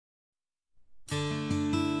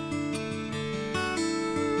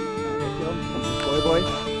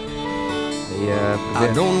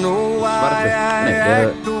I don't know why I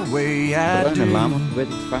act the way I do.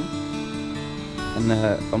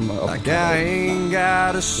 Like I ain't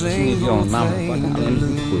got a single thing to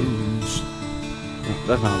lose.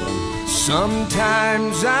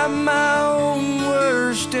 Sometimes I'm my own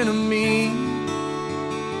worst enemy.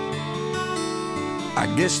 I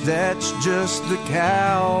guess that's just the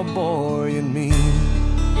cowboy in me.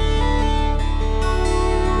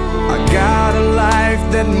 I got a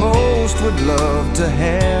life that most would love to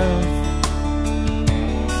have,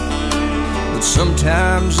 but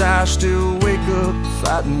sometimes I still wake up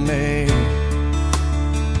fighting mad.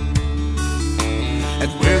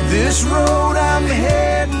 And where this road I'm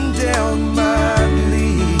heading down might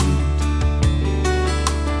lead,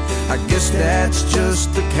 I guess that's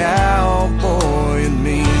just the cowboy in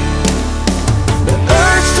me. The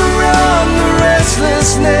urge to run, the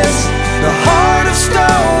restlessness, the heart of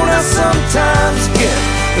stone I sometimes get.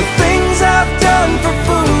 The things I've done for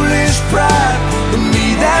foolish pride, the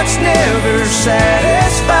me that's never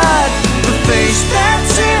satisfied. The face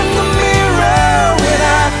that's in the mirror when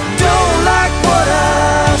I don't like what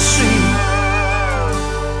I see.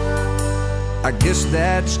 I guess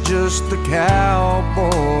that's just the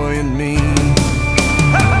cowboy in me.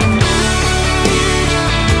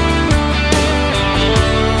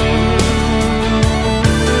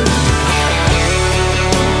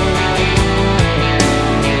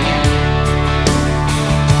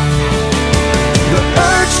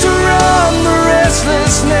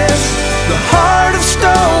 The heart of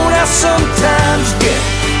stone I sometimes get.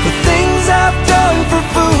 The things I've done for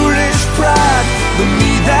foolish pride, the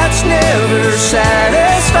me that's never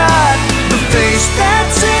satisfied. The face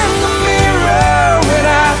that's in the mirror when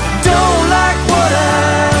I don't like what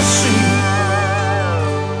I see.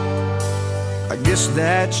 I guess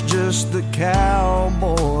that's just the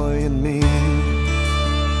cowboy in me.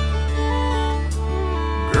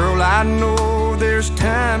 Girl, I know there's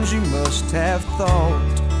times you must have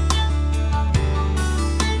thought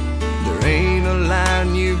there ain't a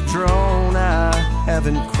line you've drawn I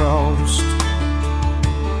haven't crossed.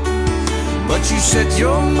 But you set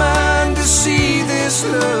your mind to see this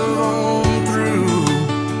love on through.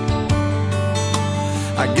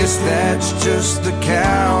 I guess that's just the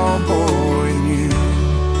cowboy in you.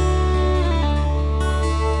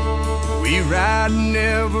 We ride and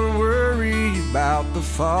never worry about the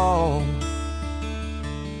fall.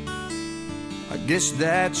 I guess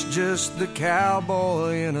that's just the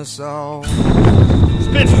cowboy in us all.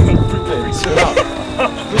 Spit!